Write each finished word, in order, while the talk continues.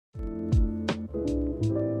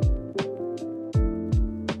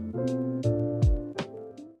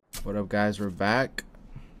Guys, we're back.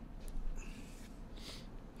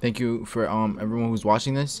 Thank you for everyone who's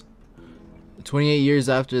watching this. 28 years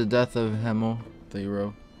after the death of Hemel, the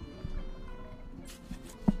hero.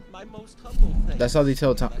 My most humble thanks. That's how they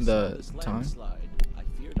tell the time. I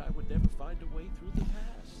feared I would never find a way through the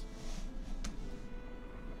pass.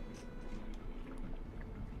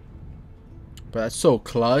 But that's so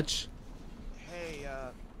clutch. Hey,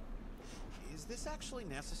 is this actually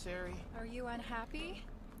necessary? Are you unhappy?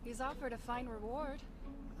 He's offered a fine reward.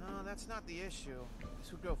 No, that's not the issue.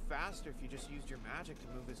 This would go faster if you just used your magic to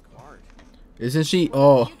move his cart. Isn't she? We're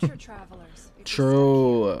Oh, future travelers. If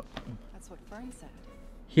true. that's what Frieren said.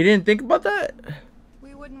 He didn't think about that.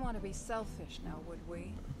 We wouldn't want to be selfish now, would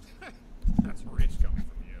we? That's rich coming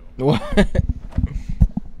from you. What?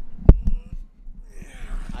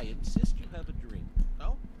 I insist you have a drink.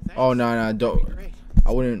 Oh, thanks. Oh no, That'd be don't. great.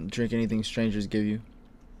 I wouldn't drink anything strangers give you.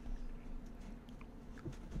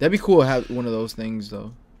 That'd be cool to have one of those things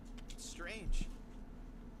though. It's strange.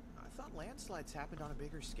 I thought landslides happened on a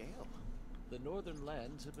bigger scale. The northern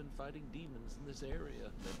lands have been fighting demons in this area.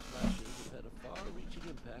 Their clashes have had a far-reaching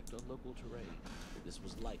impact on local terrain. This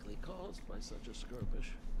was likely caused by such a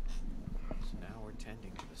skirmish. So now we're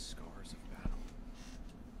tending to the scars of battle.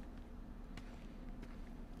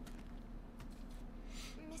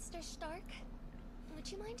 Mr. Stark, would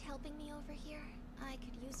you mind helping me over here? I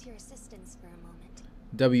could use your assistance for a moment.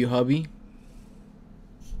 W hubby.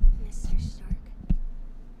 Mr. Stark.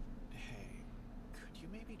 Hey, could you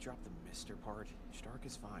maybe drop the Mr. part? Stark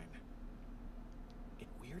is fine. It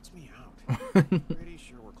weirds me out. Pretty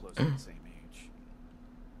sure we're close to the same age.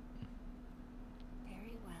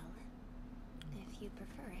 Very well. If you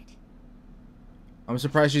prefer it. I'm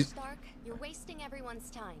surprised she's. Stark, you're wasting everyone's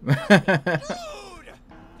time. Dude!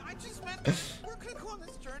 I just meant that we're gonna go on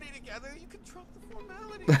this journey together. You can drop the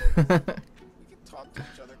formality. We can talk to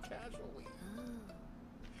each other casually. Oh.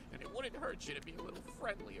 And it wouldn't hurt you to be a little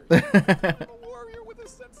friendlier. You're a warrior with a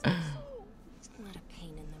sense of soul. What a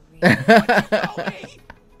pain in the rear.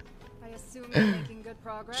 I assume you're making good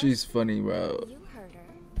progress. She's funny, bro. You heard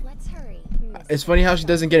her. Let's hurry. It's funny how she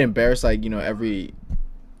doesn't get embarrassed like, you know, every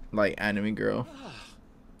like anime girl.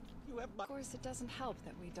 You have my Of course, it doesn't help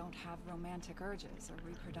that we don't have romantic urges or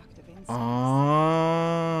reproductive instincts.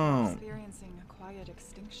 Oh. Experiencing a quiet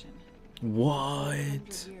extinction. 100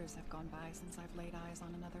 What? years have gone by since I've laid eyes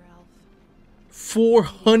on another elf.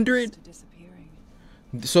 400? To disappearing.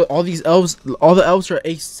 So all these elves, all the elves are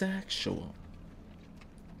asexual.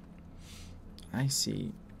 I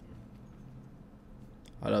see.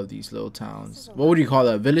 I love these little towns. What would you call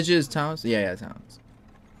that? Villages? Towns? Yeah, towns.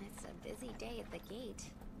 It's a busy day at the gate.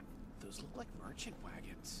 Those look like merchant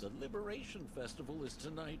wagons. The Liberation Festival is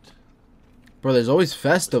tonight. Bro, there's always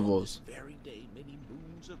festivals. This very day, many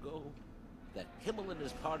moons ago, that Himmel and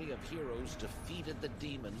his party of heroes defeated the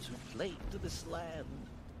demons who plagued this land.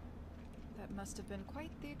 That must have been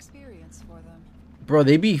quite the experience for them. Bro,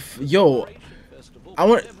 they be yo. Liberation Festival I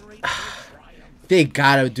want. commemorates their triumph. They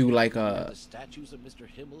gotta do like a. The statues of Mr.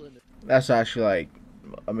 Himmel and That's actually like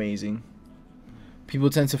amazing. People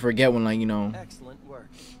tend to forget when like Excellent work.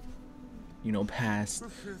 past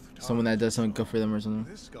someone that does something good for them or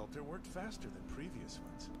something. This sculptor worked faster than previous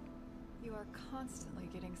ones. You are constantly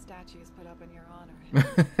getting statues put up in your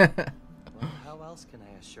honor. Well, how else can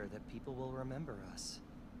I assure that people will remember us?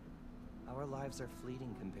 Our lives are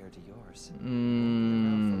fleeting compared to yours.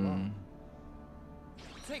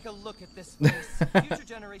 Take a look at this face. Future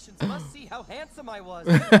generations must see how handsome I was.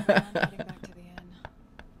 I'm getting back to the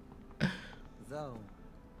inn. Though,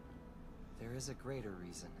 there is a greater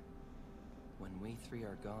reason. When we three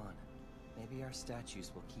are gone, maybe our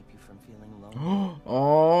statues will keep you from feeling lonely.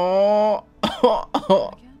 Oh.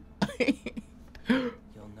 Again?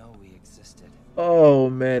 You'll know we existed. Oh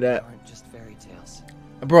man, They that aren't just fairy tales.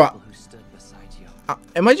 bro. People who stood beside you.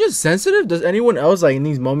 Am I just sensitive? Does anyone else like in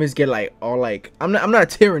these moments get like all like I'm not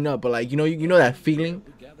tearing up, but like you know that feeling,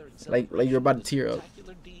 we gather in like you're about to tear up,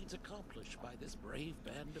 spectacular deeds accomplished by this brave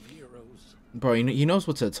band of heroes. bro. He knows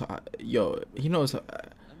what to talk. Yo, he knows I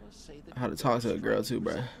must say that how to you talk bear to a girl too, striking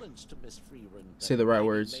bro. resemblance to Miss Frieren, Say that the right mighty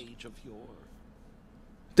words. mage of yore.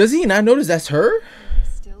 Does he not notice that's her? Will we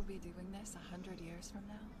still be doing this 100 years from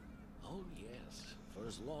now? Oh yes, for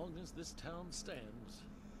as long as this town stands.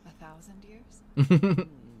 1,000 years?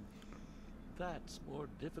 That's more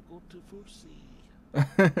difficult to foresee.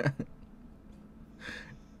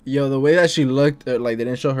 Yo, the way that she looked, like they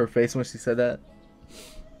didn't show her face when she said that.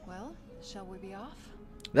 Well, shall we be off?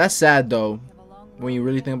 That's sad though. We have a long When you road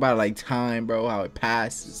really ahead. think about it, like time, bro, how it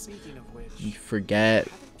passes. Speaking of which, You forget.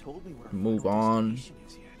 you haven't told me what our Move final on. destination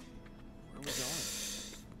is yet. Where are we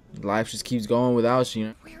going? Life just keeps going without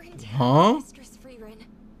you. We're in Huh? town, Mistress Frieren.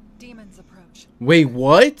 Demons approach. Wait,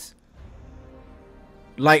 what?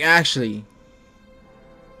 Like, actually.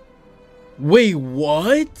 Wait,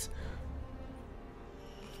 what?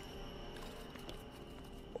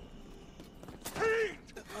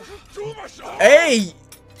 Hey!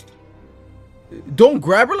 Don't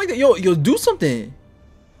grab her like that. Yo, do something.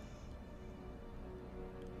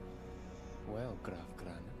 Well, Graf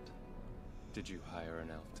Granite, did you hire an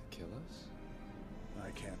elf to kill us?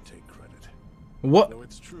 I can't take credit. What? Though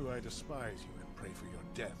it's true I despise you and pray for your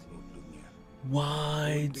death, Lord Lumia.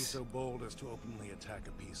 I wouldn't be What? so bold as to openly attack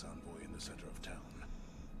a peace envoy in the center of town.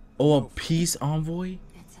 Oh, a peace envoy?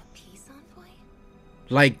 It's a peace envoy?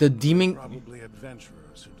 Like the demon? Probably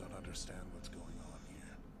adventurers who don't understand what's going on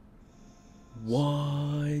here. That's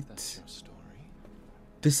What? your story.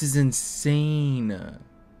 This is insane.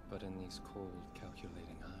 But in these cold,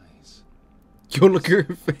 calculating eyes, Yo, look at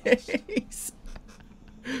her face.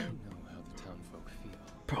 I know how the townfolk feel.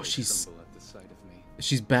 Bro, They she's tremble at the sight of me.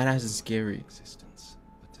 she's badass and scary. Existence.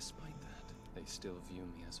 But despite that, they still view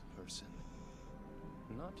me as a person.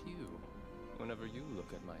 Not you. Whenever you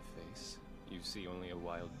look at my face, you see only a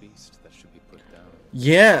wild beast that should be put down.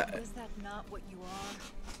 Yeah. Is that not what you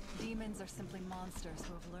are? Demons are simply monsters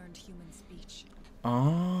who have learned human speech. Oh.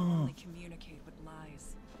 Only communicate with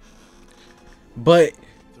lies. But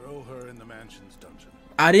Throw her in the mansion's dungeon.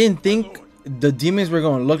 I didn't think the demons were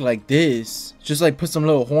gonna look like this. Just like put some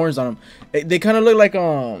little horns on them. They kind of look like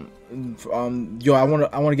yo, I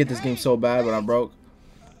wanna get this game so bad, but I'm broke.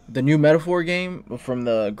 The new Metaphor game from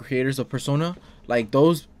the creators of Persona, like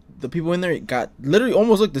those, the people in there got literally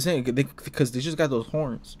almost look the same because they just got those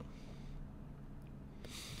horns.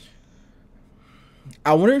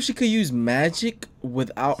 I wonder if she could use magic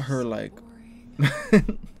without her like,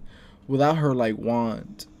 without her like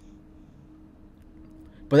wand.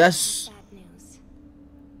 But that's Bad news.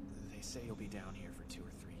 They say you'll be down here for 2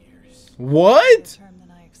 or 3 years. what. Term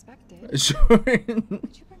than I expected. Sure.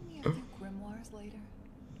 Would you bring me a few grimoires later?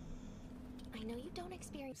 I know you don't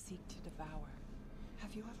experience. Seek to devour.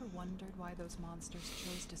 Have you ever wondered why those monsters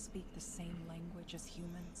chose to speak the same language as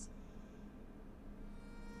humans?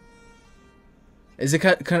 Is it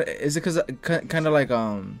kind of? Is it kind of like We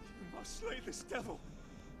must slay this devil.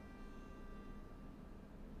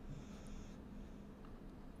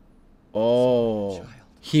 Oh,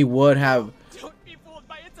 he would have. Don't be fooled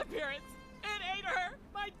by its appearance. It ate her.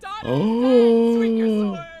 My daughter. Oh. Swing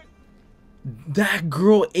your sword. That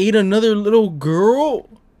girl ate another little girl.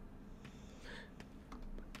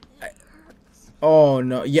 Oh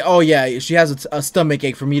no! Yeah. Oh yeah. She has a stomach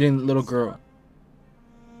ache from eating little girl.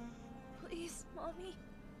 Please, mommy.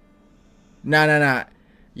 Nah.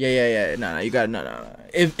 Yeah. Nah. You got nah.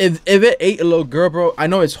 If it ate a little girl, bro, I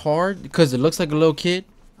know it's hard because it looks like a little kid.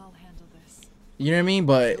 I'll handle this. You know what I mean?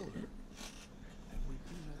 But And we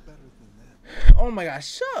do know better than that. oh my gosh,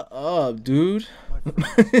 shut up, dude. My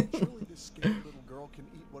friends, surely this scared little girl can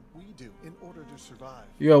eat what we do in order to survive.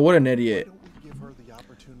 Yo, what an Why idiot. don't we give her the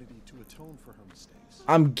opportunity to atone for her mistakes?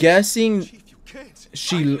 I'm guessing Chief, you can't.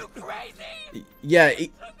 she. Crazy. Yeah.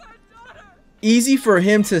 Easy for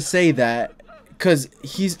him to say that. Cause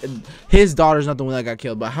his daughter's not the one that got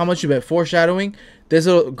killed, but how much you bet foreshadowing? This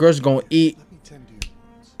little girl's gonna eat. Let me tend to your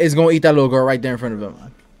wounds. Is gonna eat that little girl right there in front of him,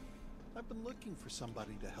 I've been looking for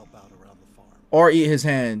somebody to help out around the farm. or eat his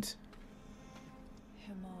hand.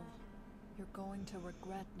 Himmel, you're going to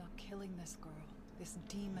regret not killing this girl, this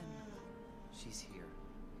demon. She's here.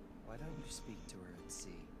 Why don't you speak to her and see?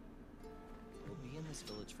 We'll be in this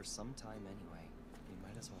village for some time anyway. We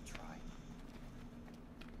might as well try.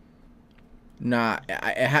 Nah,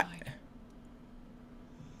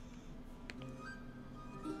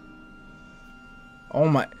 oh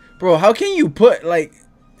my, bro, how can you put like,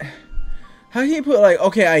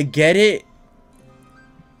 okay, I get it,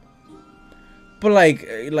 but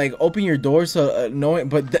like open your doors so knowing,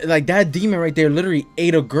 but like that demon right there literally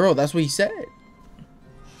ate a girl. That's what he said.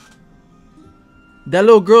 That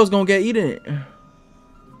little girl's gonna get eaten.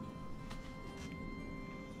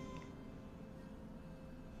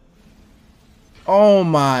 Oh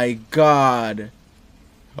my god.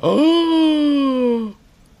 Oh.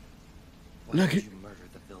 Why Look did at you murder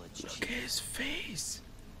the village look at chief? his face.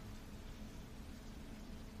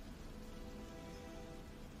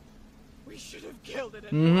 We should have killed it.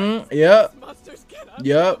 Mm-hmm. Yep. These monsters cannot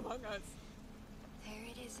Yep. be among us. There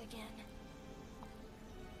it is again.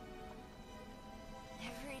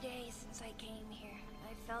 Every day since I came here,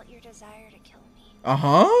 I felt your desire to kill me.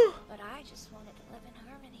 Uh-huh. But I just wanted to live in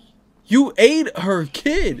harmony. You ate her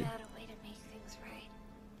kid. Figured out a way to make things right.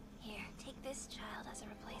 Here, take this child as a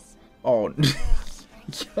replacement. Oh. Your offspring.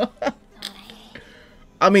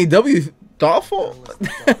 I mean, W thoughtful. Earl is the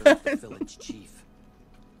daughter of the village chief.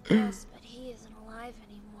 Yes, but he isn't alive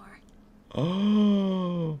anymore.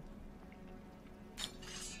 Oh.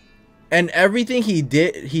 And everything he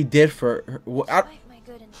did for her. Despite my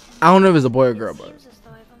good intentions, I don't know if it's a boy or girl, it but seems as though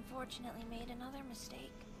I've unfortunately made another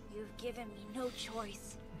mistake. You've given me no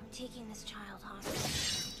choice. I'm taking this child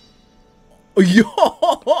hostage.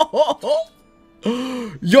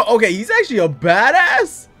 Yo, okay, he's actually a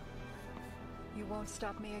badass. You won't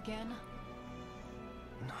stop me again?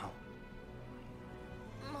 No.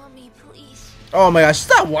 Mommy, please. Oh my gosh,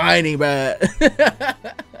 stop whining, man.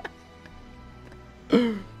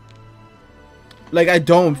 Like, I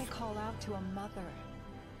don't. I call out to a mother.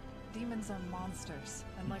 Demons are monsters,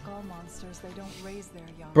 and like all monsters, they don't raise their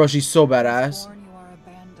young. Bro, she's so badass. Born, you are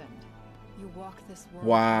abandoned. You walk this world.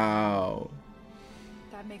 Wow.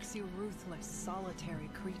 That makes you ruthless, solitary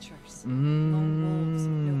creatures. Mm. Lone wolves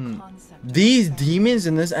with no concept of These family. demons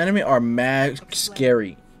in this anime are mad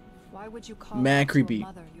scary. Why would you call Mad out to creepy. a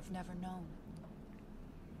mother you've never known?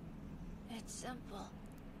 It's simple.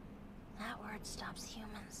 That word stops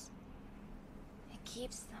humans. It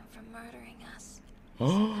keeps them from murdering us.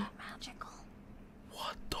 Isn't that magical?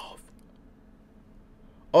 What the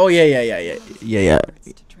Oh yeah.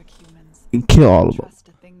 Words to trick humans. Kill all of them. Trust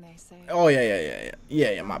a thing they say. Oh yeah.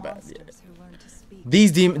 My bad. Yeah. Monsters who learn to speak.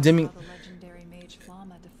 These That's demon. how the legendary mage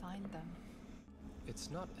Flama defined them. It's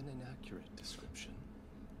not an inaccurate description.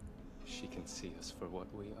 She can see us for what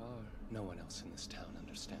we are. No one else in this town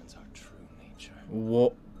understands our true nature.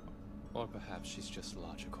 What? Or perhaps she's just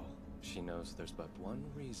logical. She knows there's but one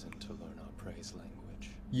reason to learn our praise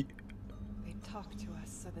language. They talk to us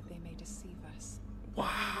so that they may deceive us. Wow.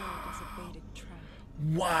 Every word is a baited trap.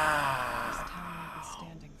 Wow. This town won't be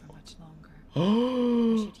standing for much longer. We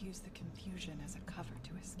Oh. should use the confusion as a cover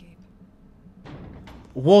to escape.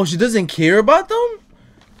 Whoa, she doesn't care about them?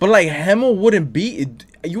 But like Hemo wouldn't be.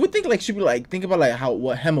 You would think like she'd be like think about like how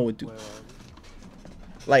what Hemo would do. Where are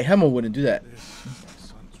we? Like Hemo wouldn't do that. This is my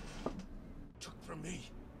son's room. Took from me.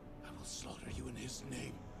 I will slaughter you in his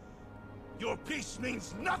name. Your peace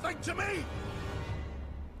means nothing to me.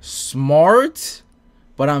 Smart,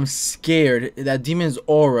 but I'm scared. That demon's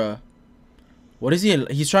aura. What is he?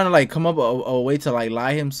 He's trying to like come up a way to like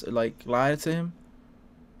lie to him.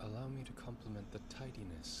 Allow me to compliment the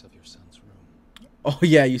tidiness of your son's room. Oh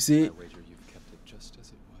yeah, you see I it? wager you've kept it just as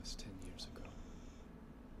it was 10 years ago.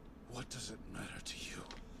 What does it matter to you?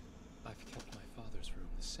 I've kept my father's room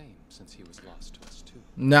the same since he was lost to us too.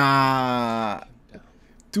 Nah, Him down.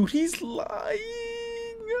 dude, he's lying.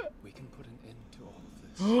 We can put an end to all of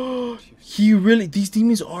this. Don't you see? He really. These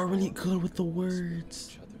demons are really good with the words.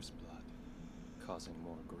 Each other's blood, causing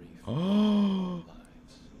more grief. Oh,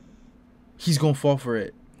 Lives. he's gonna fall for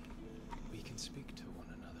it. We can speak to one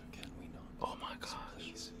another, can we not? Oh my So gosh.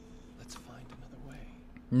 please, let's find another way.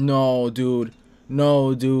 No, dude.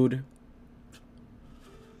 No, dude.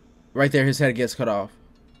 Right there, his head gets cut off.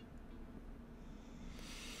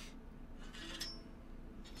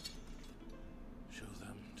 Show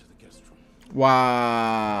them to the guest room.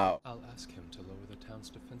 Wow. I'll ask him to lower the town's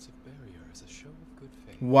defensive barrier as a show of good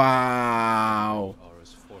faith. Wow.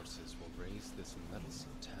 Aura's forces will raise this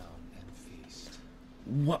meddlesome town and feast.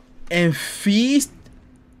 What? And feast?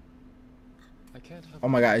 I can't have Oh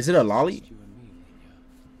my god, is it a lolly? just you and me,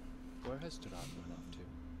 Lenya. Where has Durat run off to?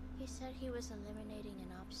 He said he was eliminating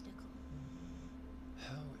an obstacle.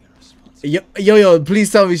 How irresponsible. Yo,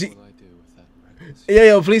 please tell me she. What will I do with that reckless?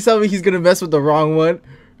 Yo, please tell me he's gonna mess with the wrong one.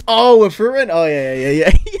 Oh, with Frieren? Oh,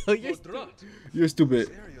 yeah. Yo, you're stupid.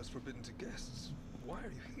 This area is forbidden to guests. Why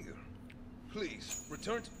are you here? Please,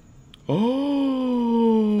 return to...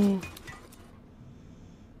 Oh.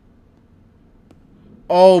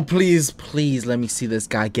 Oh, please let me see this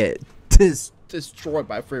guy get destroyed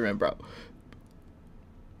by Frieren, bro.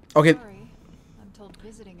 Okay. Sorry, I'm told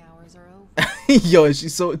visiting hours are over. Yo, and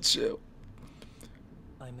she's so chill.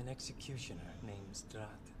 I'm an executioner named Drat.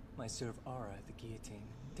 I serve Aura at the guillotine.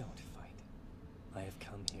 Don't fight. I have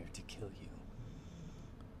come here to kill you.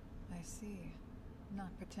 I see. Not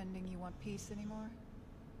pretending you want peace anymore?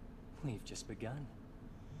 We've just begun.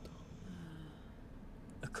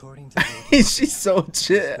 According to Lord She's so this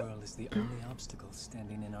chill. world is the only obstacle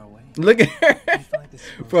standing in our way. Look at her. We fight this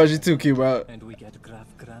world Bro, she's too cute, bro. and we get Graf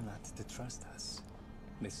Granat to trust us.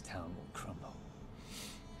 This town will crumble.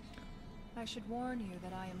 I should warn you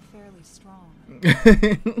that I am fairly strong.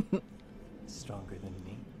 Stronger than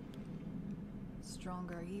me.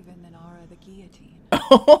 Stronger even than Aura the guillotine.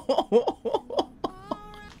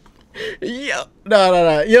 Yo,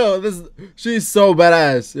 no. Yo, she's so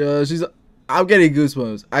badass. Yo, I'm getting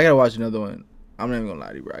goosebumps. I gotta watch another one. I'm not even gonna lie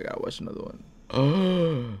to you, bro. I gotta watch another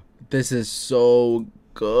one. This is so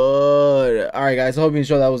good. All right, guys. I hope you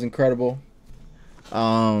enjoyed. That was incredible.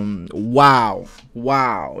 Wow.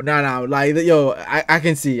 No, like, yo, I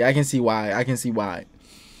can see why. I can see why.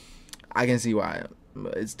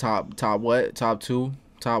 It's top what? Top 2,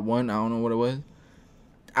 top 1. I don't know what it was.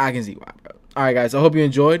 I can see why, bro. All right, guys. I hope you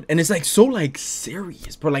enjoyed. And it's like so like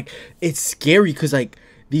serious, bro. Like it's scary because like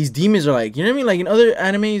these demons are like, you know what I mean? Like in other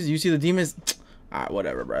animes, you see the demons,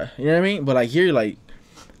 whatever, bro. You know what I mean? But like here, like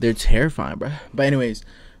they're terrifying, bro. But anyways,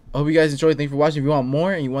 I hope you guys enjoyed. Thank you for watching. If you want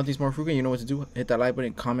more and you want these more frequent, you know what to do. Hit that like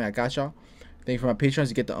button, comment. I got y'all. Thank you for my patrons.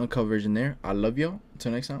 You get the uncut version there. I love y'all.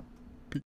 Until next time.